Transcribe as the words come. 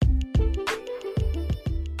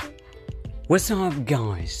What's up,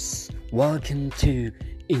 guys? Welcome to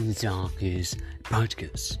Inzaghi's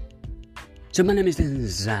podcast. So my name is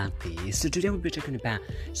Inzaghi. So today we'll be talking about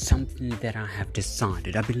something that I have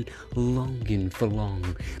decided. I've been longing for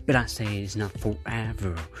long, but I say it's not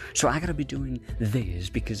forever. So I gotta be doing this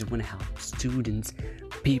because I want to help students,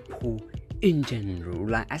 people in general.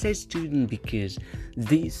 Like I say student because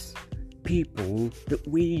these people that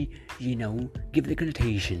we, give the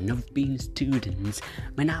connotation of being students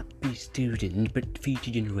might not be student but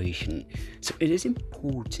future generation. So it is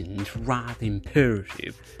important, rather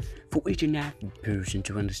imperative, for each and every person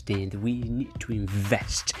to understand that we need to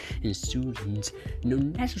invest in students, not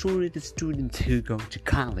necessarily the students who go to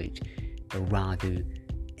college, but rather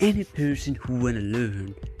any person who want to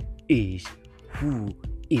learn is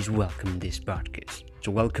welcome in this podcast.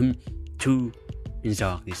 So welcome to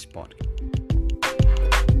Inzaghi's podcast.